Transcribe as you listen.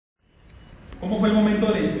¿Cómo fue el momento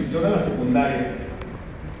de la inscripción a la secundaria?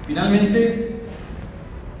 Finalmente,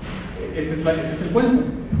 este es el cuento.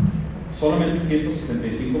 Solamente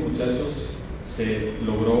 165 muchachos se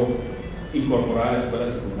logró incorporar a la escuela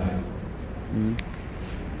secundaria.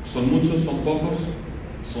 Son muchos, son pocos,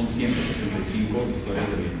 son 165 historias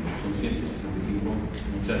de vida, son 165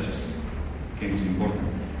 muchachos que nos importan.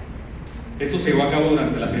 Esto se llevó a cabo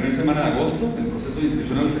durante la primera semana de agosto, el proceso de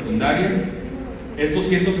inscripción a la secundaria. Estos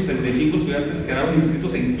 165 estudiantes quedaron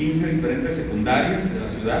inscritos en 15 diferentes secundarias de la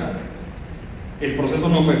ciudad. El proceso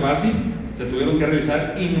no fue fácil, se tuvieron que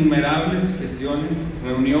realizar innumerables gestiones,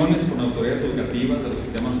 reuniones con autoridades educativas de los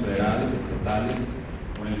sistemas federales, estatales,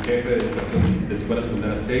 con el jefe de educación de escuelas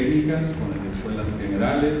secundarias técnicas, con el de escuelas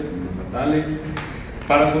generales, con los estatales,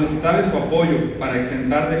 para solicitarles su apoyo, para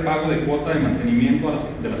exentar de pago de cuota de mantenimiento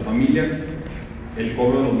de las familias, el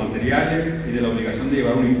cobro de los materiales y de la obligación de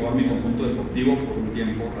llevar uniforme y conjunto deportivo por un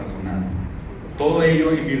tiempo razonable. Todo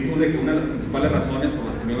ello en virtud de que una de las principales razones por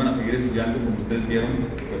las que no iban a seguir estudiando, como ustedes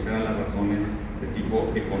vieron, pues eran las razones de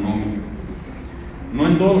tipo económico. No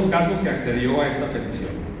en todos los casos se accedió a esta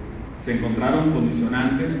petición. Se encontraron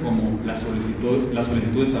condicionantes como la solicitud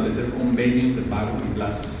de establecer convenios de pago y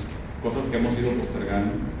plazos, cosas que hemos ido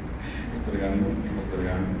postergando,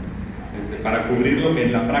 para cubrir lo que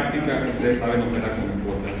en la práctica, ustedes saben, opera con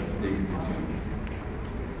cuotas de inscripción.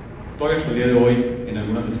 Todavía hasta el día de hoy, en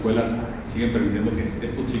algunas escuelas siguen permitiendo que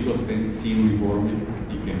estos chicos estén sin uniforme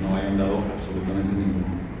y que no hayan dado absolutamente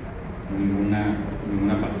ninguna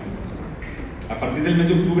participación. A partir del mes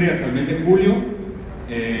de octubre hasta el mes de julio,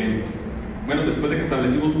 después de que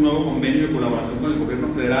establecimos un nuevo convenio de colaboración con el gobierno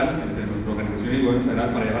federal, entre nuestra organización y el gobierno federal,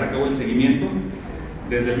 para llevar a cabo el seguimiento,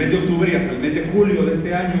 desde el mes de octubre y hasta el mes de julio de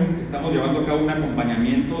este año, estamos llevando a cabo un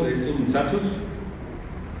acompañamiento de estos muchachos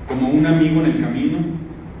como un amigo en el camino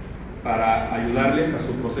para ayudarles a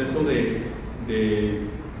su proceso de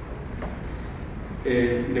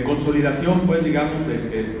consolidación, pues digamos,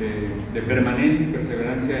 de permanencia y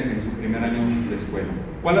perseverancia en su primer año de escuela.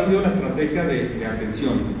 ¿Cuál ha sido la estrategia de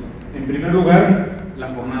atención? En primer lugar,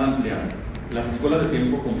 la jornada ampliada, las escuelas de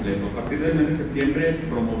tiempo completo. A partir del mes de septiembre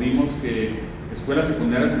promovimos que escuelas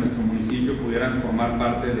secundarias en nuestro municipio pudieran formar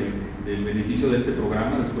parte del beneficio de este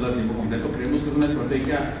programa de escuelas de tiempo completo. Creemos que es una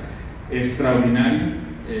estrategia extraordinaria.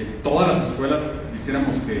 Todas las escuelas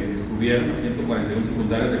quisiéramos que estuvieran, las 141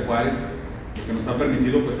 secundarias de Juárez, lo que nos ha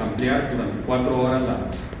permitido pues ampliar durante 4 horas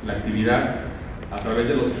la actividad a través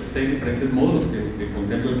de los 6 diferentes módulos que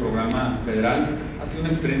contempla el programa federal. Ha sido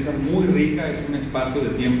una experiencia muy rica, es un espacio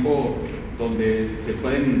de tiempo donde se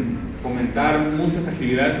pueden fomentar muchas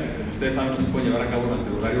actividades que, como ustedes saben, no se pueden llevar a cabo durante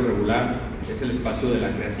el horario regular. Es el espacio de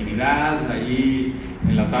la creatividad. Allí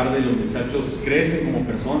en la tarde los muchachos crecen como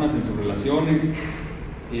personas en sus relaciones,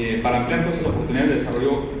 para ampliar todas sus oportunidades de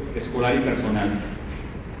desarrollo escolar y personal.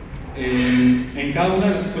 En cada una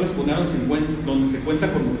de las escuelas secundarias donde se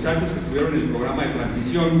cuenta con muchachos que estuvieron en el programa de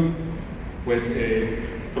transición, pues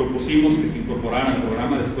propusimos que se incorporaran al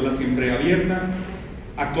programa de escuela siempre abierta.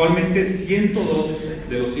 Actualmente 102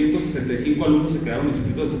 de los 165 alumnos que quedaron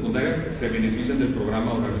inscritos en secundaria se benefician del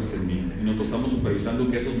programa horario extendido, y nosotros estamos supervisando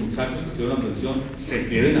que esos muchachos que estuvieron en la transición se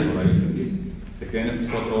queden al horario extendido, se queden esas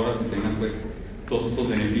 4 horas y tengan pues todos estos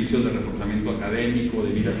beneficios de reforzamiento académico,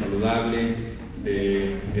 de vida saludable,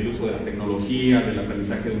 del uso de la tecnología, del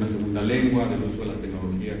aprendizaje de una segunda lengua, del uso de las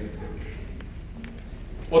tecnologías, etc.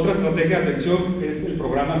 Otra estrategia de atención es el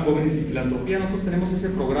programa Jóvenes y Filantropía. Nosotros tenemos ese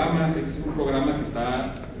programa, es un programa que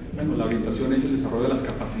está, la orientación es el desarrollo de las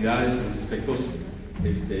capacidades en los aspectos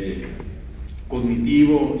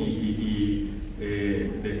cognitivo y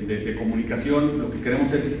de comunicación. Lo que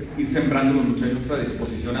queremos es ir sembrando los muchachos a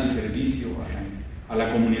disposición al servicio, a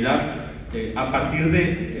la comunidad, a partir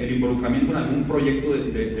del involucramiento en algún proyecto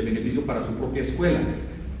de beneficio para su propia escuela.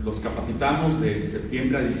 Los capacitamos de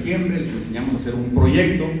septiembre a diciembre, les enseñamos a hacer un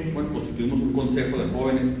proyecto. Constituimos un consejo de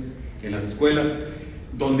jóvenes en las escuelas,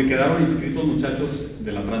 donde quedaron inscritos muchachos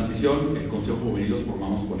de la transición. El consejo juvenil los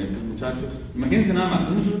formamos con estos muchachos. Imagínense nada más,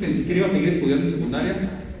 un muchacho que ni siquiera iba a seguir estudiando en secundaria,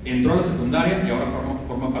 entró a la secundaria y ahora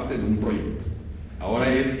forma parte de un proyecto.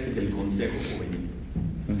 Ahora es el consejo juvenil.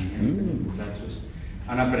 Los muchachos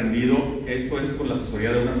han aprendido, esto es con la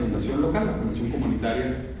asesoría de una fundación local, la Fundación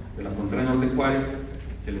Comunitaria de la Frontera Norte de Juárez.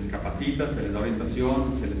 Se les capacita, se les da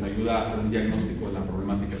orientación, se les ayuda a hacer un diagnóstico de la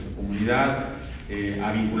problemática de su comunidad,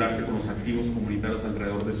 a vincularse con los activos comunitarios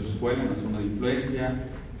alrededor de su escuela, una zona de influencia,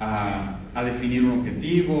 a definir un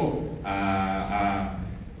objetivo, a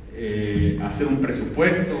hacer un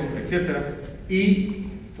presupuesto, etc. Y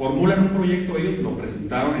formulan un proyecto, ellos lo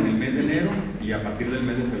presentaron en el mes de enero, y a partir del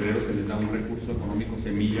mes de febrero se les da un recurso económico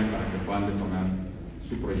semilla para que puedan detonar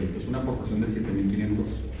su proyecto. Es una aportación de 7,500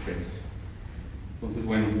 pesos. Entonces,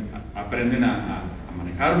 bueno, aprenden a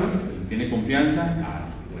manejarlo, se les tiene confianza, a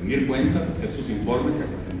rendir cuentas, a hacer sus informes y a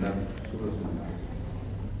presentar sus resultados.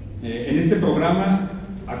 En este programa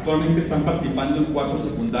actualmente están participando en 4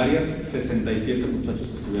 secundarias 67 muchachos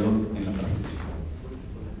que estuvieron en la transición.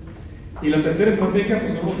 Y la tercera estrategia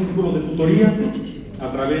pues, son los círculos de tutoría.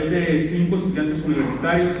 A través de 5 estudiantes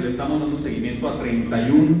universitarios le estamos dando seguimiento a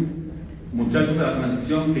 31 muchachos de la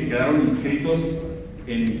transición que quedaron inscritos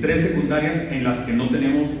en 3 secundarias en las que no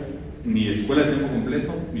tenemos ni escuela de tiempo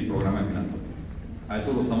completo ni programa de planta. A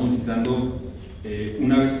eso lo estamos visitando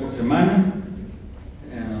una vez por semana.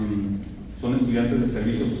 Son estudiantes de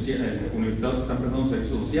servicio social, universitarios que están prestando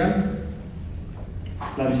servicio social.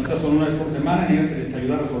 Las visitas son una vez por semana, en ellas se les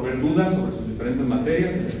ayuda a resolver dudas sobre sus diferentes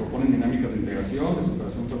materias, se les proponen dinámicas de integración, de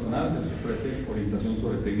superación personal, se les ofrece orientación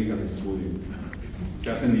sobre técnicas de estudio. Se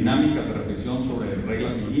hacen dinámicas de reflexión sobre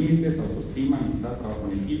reglas y límites, autoestima, amistad, trabajo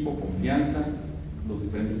en equipo, confianza, los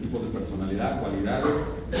diferentes tipos de personalidad, cualidades,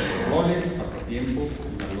 roles, pasatiempos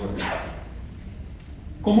y valores.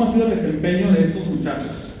 ¿Cómo ha sido el desempeño de estos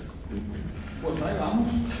muchachos? Pues ahí vamos.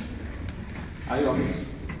 Ahí vamos.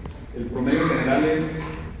 El promedio general es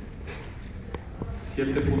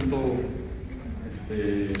 7.15.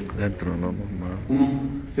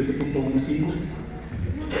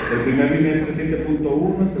 El primer bimestre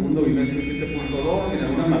 7.1, el segundo bimestre 7.2, y en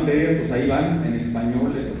algunas materias pues ahí van, en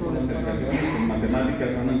español esas son las calificaciones, en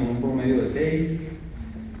matemáticas andan con un promedio de 6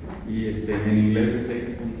 y en inglés de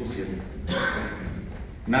 6.7.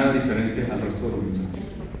 Nada diferente al resto de los muchachos.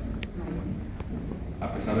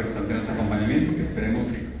 A pesar de que están teniendo ese acompañamiento, que esperemos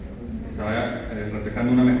que se vaya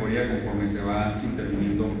reflejando una mejoría conforme se va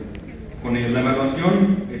interviniendo con ellos. La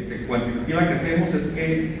evaluación cuantitativa que hacemos es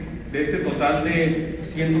que de este total de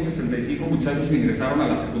 165 muchachos que ingresaron a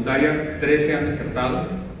la secundaria, 13 han desertado,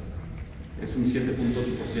 es un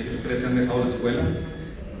 7.8%, 13 han dejado la escuela,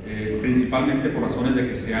 principalmente por razones de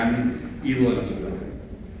que se han ido de la ciudad.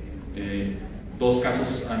 2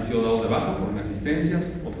 casos han sido dados de baja por inasistencias,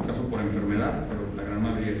 otro caso por enfermedad, pero la gran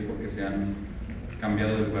mayoría es porque se han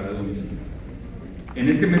cambiado de lugar de domicilio. En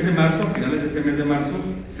este mes de marzo, a finales de este mes de marzo,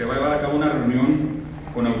 se va a llevar a cabo una reunión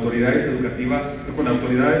con autoridades educativas, con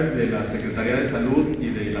autoridades de la Secretaría de Salud y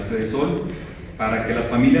de la Sedesol, para que las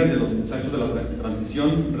familias de los muchachos de la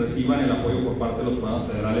transición reciban el apoyo por parte de los programas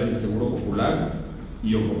federales de Seguro Popular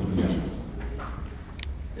y Oportunidades.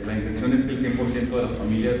 La intención es que el 100% de las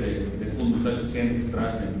familias de estos muchachos queden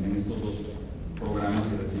registradas en estos 2 programas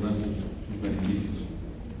y reciban sus beneficios.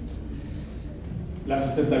 La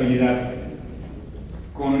sustentabilidad.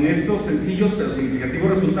 Con estos sencillos pero significativos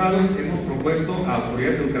resultados hemos propuesto a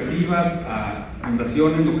autoridades educativas, a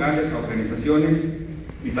fundaciones locales, a organizaciones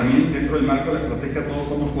y también dentro del marco de la estrategia Todos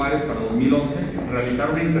Somos Juárez para 2011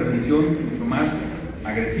 realizar una intervención mucho más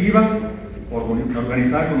agresiva,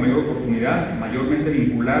 organizada con mayor oportunidad, mayormente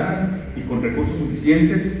vinculada y con recursos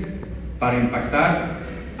suficientes para impactar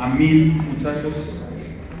a 1000 muchachos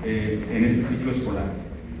en este ciclo escolar.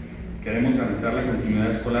 Queremos garantizar la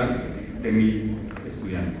continuidad escolar de 1000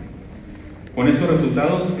 estudiantes. Con estos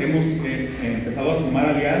resultados hemos empezado a sumar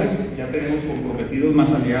aliados, ya tenemos comprometidos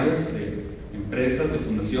más aliados de empresas, de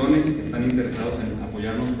fundaciones que están interesados en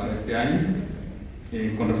apoyarnos para este año.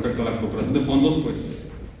 Con respecto a la recuperación de fondos, pues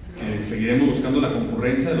seguiremos buscando la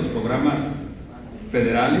concurrencia de los programas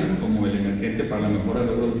federales como el emergente para la mejora del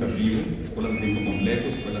logro educativo, escuelas de tiempo completo,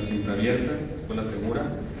 escuela siempre abierta, escuela segura,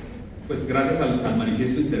 pues gracias al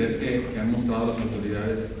manifiesto de interés que han mostrado las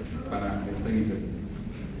autoridades para esta iniciativa.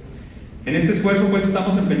 En este esfuerzo pues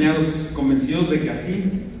estamos empeñados, convencidos de que así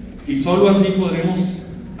y solo así podremos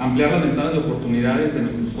ampliar las ventanas de oportunidades de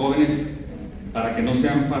nuestros jóvenes para que no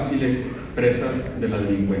sean fáciles presas de la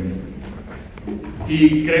delincuencia.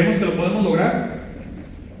 Y creemos que lo podemos lograr.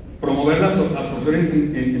 Promover la absorción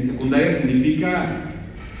en secundaria significa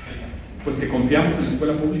pues que confiamos en la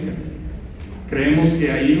escuela pública. Creemos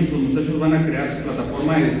que ahí nuestros muchachos van a crear su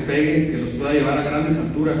plataforma de despegue que los pueda llevar a grandes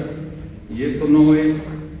alturas, y esto no es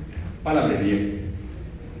palabrería.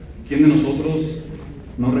 ¿Quién de nosotros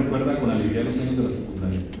no recuerda con alegría los años de la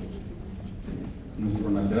secundaria? Nuestro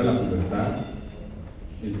nacer a la pubertad,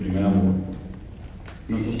 el primer amor,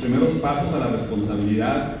 nuestros primeros pasos a la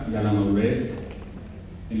responsabilidad y a la madurez.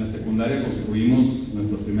 En la secundaria construimos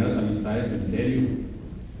nuestras primeras amistades en serio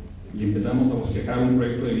y empezamos a bosquejar un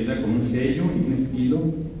proyecto de vida con un sello y un estilo.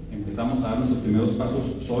 Empezamos a dar nuestros primeros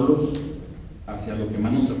pasos solos hacia lo que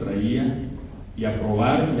más nos atraía y a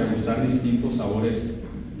probar y a gustar distintos sabores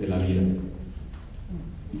de la vida.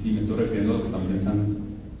 Y sí, me estoy refiriendo a lo que están pensando.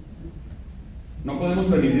 No podemos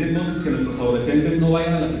permitir entonces que nuestros adolescentes no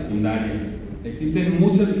vayan a la secundaria, existen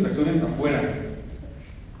muchas distracciones afuera,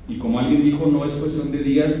 y como alguien dijo, no es cuestión de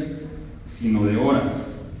días, sino de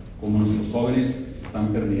horas, como nuestros jóvenes se están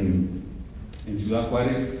perdiendo. En Ciudad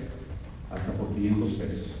Juárez, hasta por 500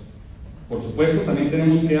 pesos. Por supuesto, también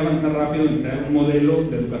tenemos que avanzar rápido en crear un modelo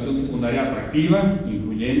de educación secundaria atractiva,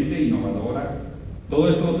 incluyente, innovadora. Todo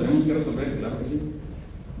esto lo tenemos que resolver, claro que sí.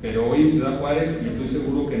 Pero hoy en Ciudad Juárez, y estoy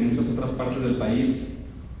seguro que en muchas otras partes del país,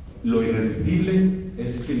 lo irreductible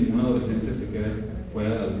es que ningún adolescente se quede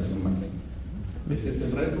fuera de la educación básica. Ese es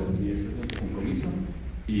el reto y ese es nuestro compromiso.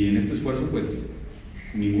 Y en este esfuerzo, pues,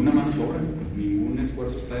 ninguna mano sobra, ningún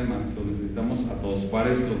esfuerzo está de más. Los necesitamos a todos.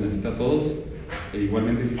 Juárez los necesita a todos. E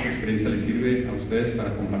igualmente, si esta experiencia les sirve a ustedes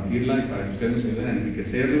para compartirla y para que ustedes nos ayuden a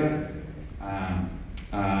enriquecerla,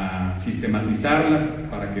 a sistematizarla,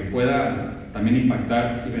 para que pueda también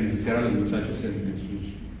impactar y beneficiar a los muchachos en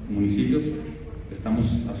sus municipios, estamos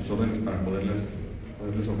a sus órdenes para poderles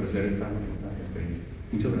ofrecer esta experiencia.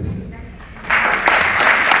 Muchas gracias.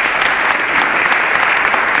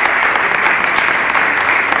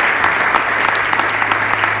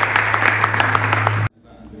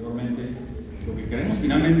 Anteriormente, lo que queremos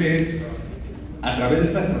finalmente es, a través de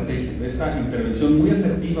esta estrategia, de esta intervención muy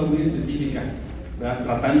asertiva, muy específica, ¿verdad?,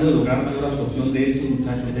 tratando de lograr mayor absorción de estos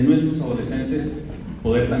muchachos, de nuestros adolescentes,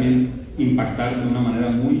 poder también impactar de una manera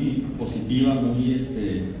muy positiva, muy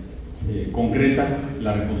concreta,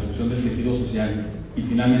 la reconstrucción del tejido social, y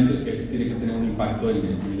finalmente eso tiene que tener un impacto en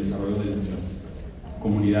el desarrollo de nuestras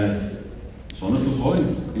comunidades. Son nuestros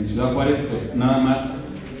jóvenes. En Ciudad Juárez, pues nada más,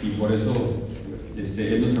 y por eso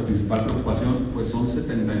es nuestra principal preocupación, pues son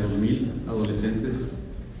 72,000 adolescentes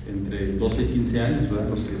entre 12 y 15 años, ¿verdad?,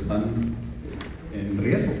 los que están en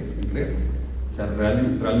riesgo. O sea,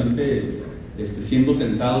 realmente siendo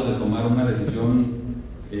tentados de tomar una decisión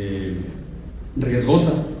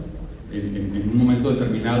riesgosa en un momento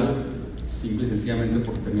determinado, simple y sencillamente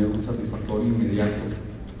por tener un satisfactorio inmediato.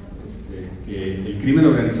 Que el crimen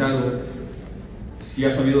organizado sí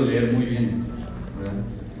ha sabido leer muy bien, ¿verdad?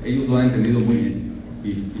 Ellos lo han entendido muy bien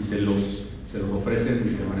y se los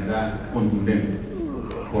ofrecen de manera contundente,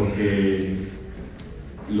 porque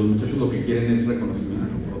los muchachos lo que quieren es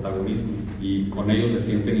reconocimiento, protagonismo, y con ellos se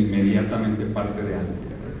sienten inmediatamente parte de algo.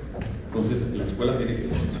 Entonces, la escuela tiene que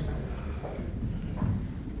ser eso.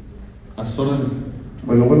 A sus órdenes.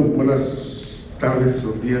 Bueno, buenas tardes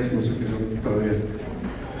o días, no sé qué son todavía.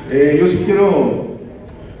 Yo sí quiero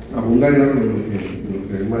abundar en algo de lo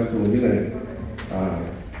que el maestro nos viene a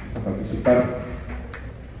participar.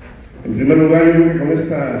 En primer lugar, yo creo que con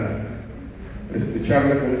esta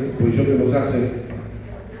charla, con esta exposición que nos hace,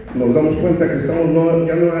 nos damos cuenta que estamos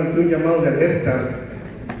ya no ante un llamado de alerta.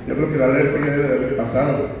 Yo creo que la alerta ya debe de haber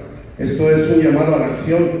pasado. Esto es un llamado a la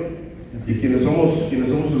acción, y quienes somos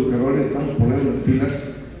educadores necesitamos poner las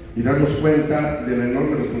pilas y darnos cuenta de la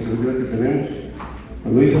enorme responsabilidad que tenemos.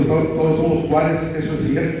 Cuando dicen todos somos Juárez, eso es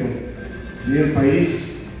cierto. Si el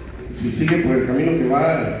país, si sigue por el camino que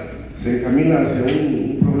va, se encamina hacia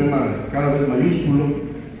un problema cada vez mayúsculo,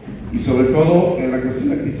 y sobre todo en la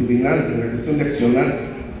cuestión actitudinal, en la cuestión de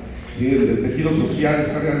accionar. Si el tejido social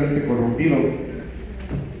está realmente corrompido.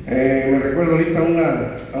 Me recuerdo ahorita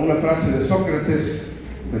a una frase de Sócrates,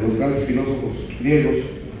 de los grandes filósofos griegos,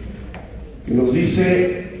 que nos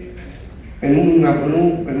dice en una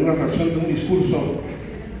fracción de un discurso,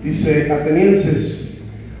 dice: atenienses,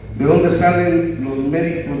 ¿de dónde salen los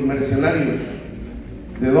médicos mercenarios?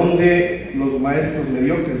 ¿De dónde los maestros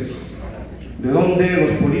mediocres? ¿De dónde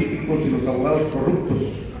los políticos y los abogados corruptos?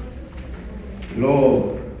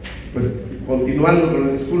 Pues, continuando con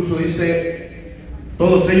el discurso, dice: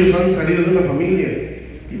 todos ellos han salido de una familia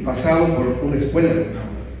y pasado por una escuela.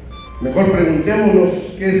 Mejor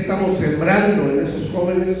preguntémonos qué estamos sembrando en esos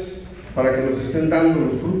jóvenes para que nos estén dando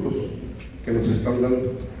los frutos que nos están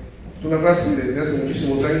dando. Es una frase de hace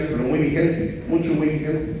muchísimos años, pero muy vigente, muy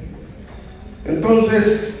vigente.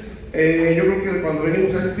 Entonces, yo creo que cuando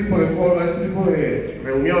venimos a este tipo de foros, a este tipo de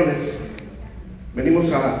reuniones,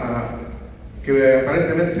 venimos a que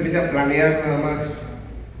aparentemente se viene a planear nada más.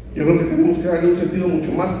 Yo creo que tenemos que darle un sentido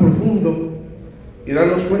mucho más profundo y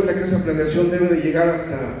darnos cuenta que esa planeación debe de llegar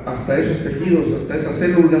hasta esos tejidos, hasta esas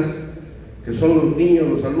células que son los niños,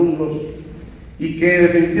 los alumnos, y que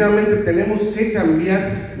definitivamente tenemos que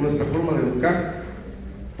cambiar nuestra forma de educar,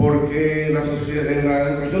 porque en la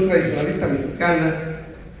educación tradicionalista mexicana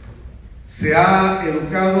se ha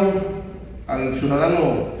educado al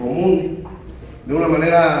ciudadano común de una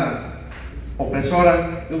manera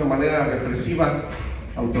opresora, de una manera represiva,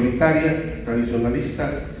 autoritaria,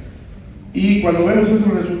 tradicionalista. Y cuando vemos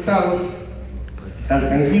esos resultados tan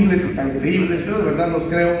tangibles y tan creíbles, yo de verdad los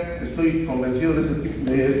creo, estoy convencido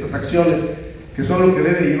de estas acciones, que son lo que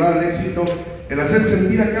debe llevar al éxito, el hacer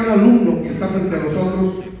sentir a cada alumno que está frente a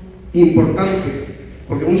nosotros importante,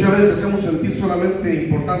 porque muchas veces hacemos sentir solamente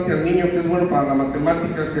importante al niño que es bueno para las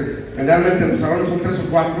matemáticas, que generalmente los salones son 3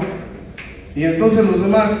 o 4, y entonces los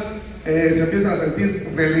demás se empiezan a sentir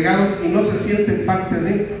relegados y no se sienten parte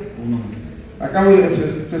de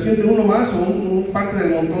se siente uno más o parte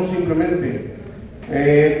del montón simplemente.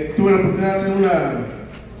 Tuve la oportunidad de hacer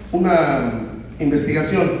una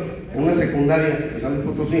investigación en una secundaria de San Luis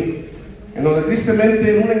Potosí, en donde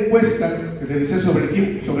tristemente en una encuesta que realicé sobre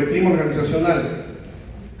clima organizacional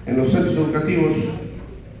en los centros educativos,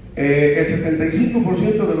 el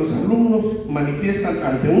 75% de los alumnos manifiestan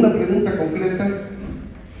ante una pregunta concreta,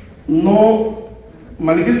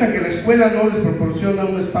 manifiestan que la escuela no les proporciona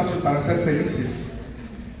un espacio para ser felices.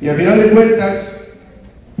 Y al final de cuentas,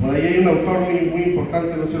 por ahí hay un autor muy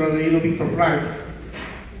importante, no se lo han leído, Víctor Frank,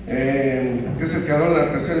 que es el creador de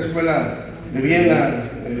la tercera escuela de Viena,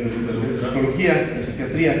 de psicología, de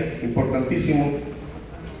psiquiatría, importantísimo.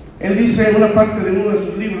 Él dice en una parte de uno de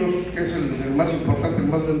sus libros, que es el más importante, el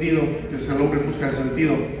más vendido, que es El hombre en busca de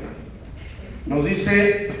sentido, nos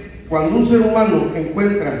dice: cuando un ser humano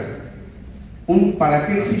encuentra un para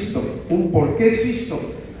qué existo, un por qué existo,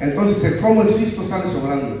 entonces el cómo existo sale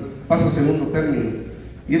sobrando, pasa a segundo término.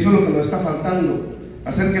 Y eso es lo que nos está faltando,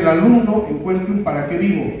 hacer que el alumno encuentre un para qué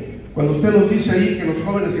vivo. Cuando usted nos dice ahí que los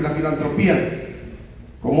jóvenes y la filantropía,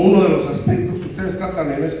 como uno de los aspectos que ustedes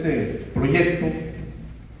tratan en este proyecto,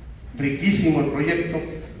 riquísimo el proyecto,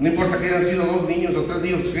 no importa que hayan sido 2 niños o 3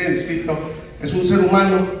 niños que se hayan inscrito, es un ser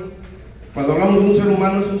humano. Cuando hablamos de un ser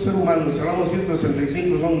humano, es un ser humano, y si hablamos de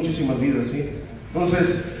 165 son muchísimas vidas, ¿sí?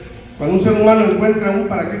 Entonces, cuando un ser humano encuentra un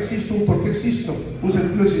para qué existo, un por qué existo, un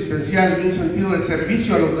sentido existencial y un sentido de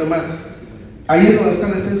servicio a los demás, ahí es donde está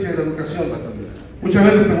la esencia de la educación. Muchas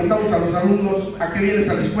veces preguntamos a los alumnos: ¿a qué vienes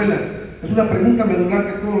a la escuela? Es una pregunta medular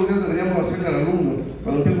que todos los días deberíamos hacerle al alumno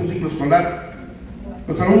cuando empieza un ciclo escolar.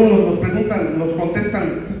 Los alumnos nos preguntan, nos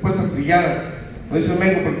contestan respuestas trilladas. Nos dicen: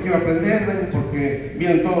 vengo porque quiero aprender, vengo porque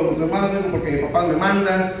vienen todos los demás, vengo porque mi papá me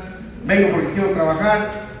manda, vengo porque quiero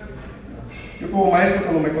trabajar. Yo como maestro,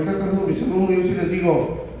 cuando me contestan todos mis alumnos, yo sí les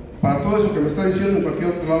digo: para todo eso que me está diciendo, en cualquier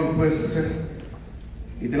otro lado lo puedes hacer.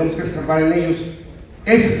 Y tenemos que escarbar en ellos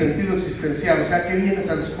ese sentido existencial, o sea, ¿qué vienes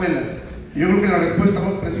a la escuela? Yo creo que la respuesta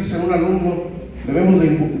más precisa en un alumno debemos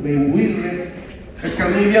de imbuirle es que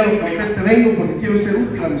algún día nos conteste: vengo porque quiero ser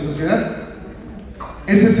útil a mi sociedad.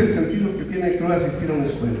 Ese es el sentido que tiene que asistir a una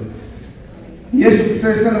escuela. Y eso que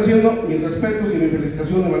ustedes están haciendo, mis respetos y mi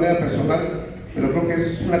felicitación de manera personal, pero creo que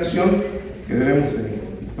es una acción que debemos de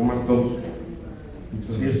tomar todos.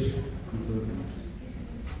 Así es.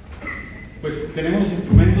 Pues tenemos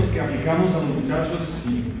instrumentos que aplicamos a los muchachos.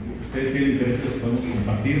 Si ustedes tienen interés, los podemos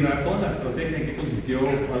compartir. Toda la estrategia, en qué consistió,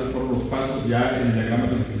 cuáles fueron los pasos, ya en el diagrama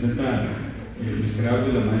que nos presenta Luis Gerardo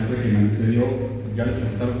y la maestra que me antecedió, ya les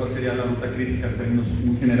presentaron cuál sería la ruta crítica en términos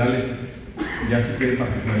muy generales. Ya se quiere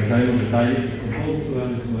particularizar en los detalles, con todo gusto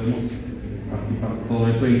les podemos participar en todo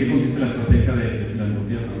esto. ¿En qué consiste la estrategia de la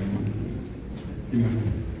entropía también?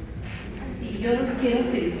 Sí, yo quiero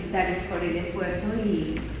felicitarles por el esfuerzo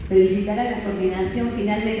y felicitar a la coordinación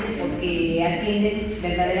finalmente, porque atienden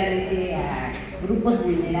verdaderamente a grupos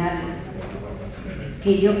vulnerables,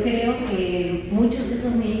 que yo creo que muchos de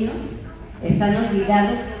esos niños están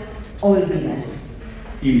olvidados o olvidados.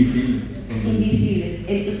 Invisibles.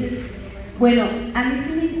 Entonces, bueno, a mí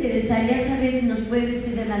sí me interesaría saber si nos puede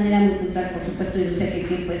decir de manera muy puntual, por supuesto yo sé que el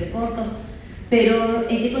tiempo es corto, pero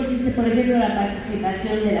 ¿en qué consiste, por ejemplo, la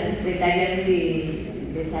participación de la Secretaría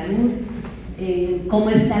de Salud? ¿Cómo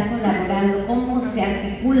está colaborando? ¿Cómo se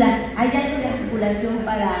articula? ¿Hay algo de articulación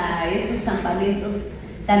para estos campamentos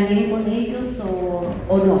también con ellos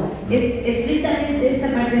o no? ¿Es estrictamente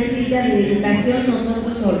esta partecita de educación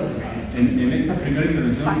nosotros solos? En esta primera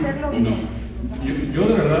intervención, no. Yo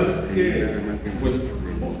de verdad es que, pues,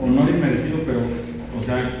 honor inmerecido, pero, o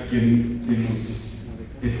sea, quien nos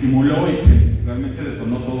estimuló y que realmente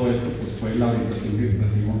detonó todo esto, pues fue la orientación que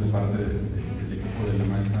recibimos de parte del equipo de la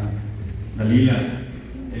maestra Dalila.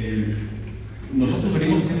 Nosotros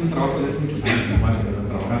venimos haciendo un trabajo desde hace muchos años, para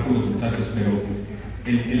trabajar con los muchachos, pero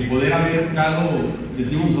el poder haber dado,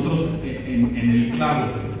 decimos nosotros, en el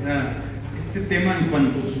clavo, o sea, este tema, en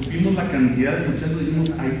cuanto supimos la cantidad de muchachos,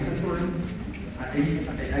 dijimos: ahí está el problema,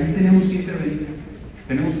 ahí tenemos que intervenir,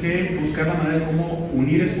 tenemos que buscar la manera de cómo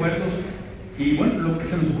unir esfuerzos. Y bueno, lo que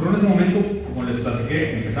se nos ocurrió en ese momento, como les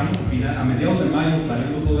platiqué, empezamos a mediados de mayo,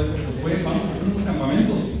 planeando todo esto, pues fue: vamos a hacer unos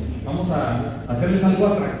campamentos, vamos a hacerles algo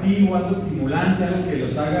atractivo, algo estimulante, algo que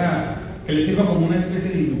los haga, que les sirva como una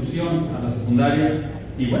especie de inducción a la secundaria.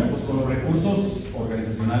 Y bueno, pues con los recursos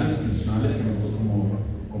organizacionales, institucionales que nosotros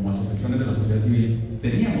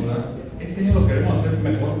teníamos, ¿verdad? Este año lo queremos hacer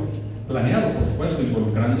mejor planeado, por supuesto,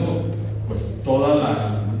 involucrando pues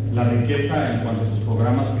toda la riqueza en cuanto a sus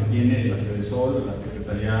programas que tiene la CEDESOL, la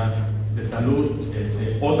Secretaría de Salud,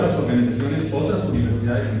 otras organizaciones, otras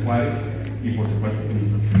universidades en Juárez y por supuesto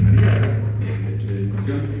nuestra Secretaría de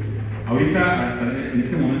Educación. Ahorita, hasta en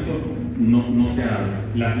este momento, no se habla.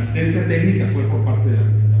 La asistencia técnica fue por parte de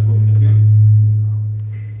la coordinación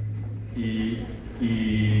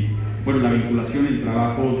y bueno, la vinculación y el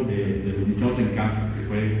trabajo de los muchachos en campo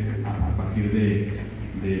fue a partir de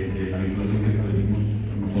la vinculación que establecimos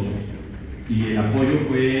nosotros. Y el apoyo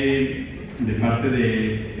fue de parte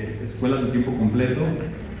de escuelas de tiempo completo,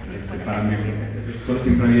 para escuelas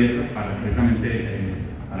siempre abiertas, para precisamente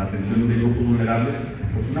a la atención de grupos vulnerables,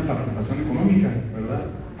 pues una participación económica, ¿verdad?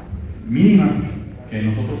 Mínima, que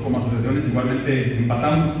nosotros como asociaciones igualmente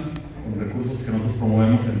empatamos con recursos que nosotros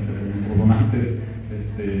promovemos entre nuestros donantes,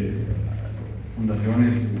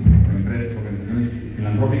 fundaciones, empresas, organizaciones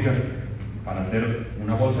filantrópicas, para hacer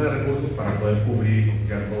una bolsa de recursos para poder cubrir y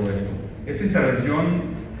costear todo esto. Esta intervención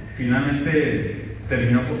finalmente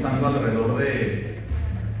terminó costando alrededor de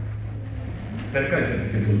cerca de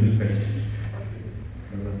 700,000 pesos,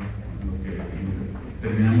 ¿verdad? Lo que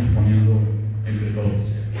terminamos poniendo entre todos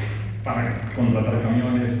para contratar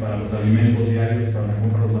camiones, para los alimentos diarios, para la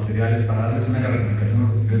compra de los materiales, para darles una gratificación a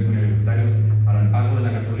los estudiantes universitarios, para el pago de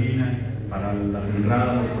la gasolina, para las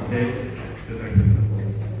entradas, los paseos, etcétera, etcétera.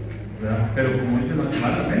 ¿Verdad? Pero como dicen,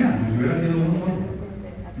 vale la pena, no hubiera sido uno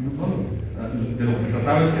solo. De lo que se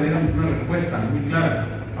trataba es que diéramos una respuesta muy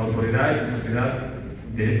clara a autoridades y sociedad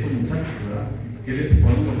de estos muchachos, ¿verdad? ¿Qué les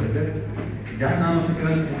podemos ofrecer? Ya nada más se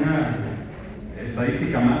queda una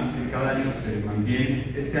estadística más que cada año se mantiene.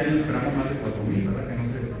 Este año esperamos más de 4,000, ¿verdad? Que no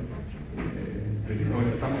sé.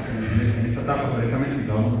 Ahorita estamos en esa etapa precisamente y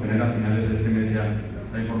la vamos a tener a finales de este mes ya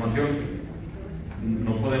la información.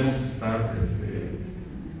 No podemos estar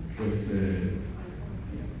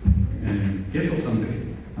quietos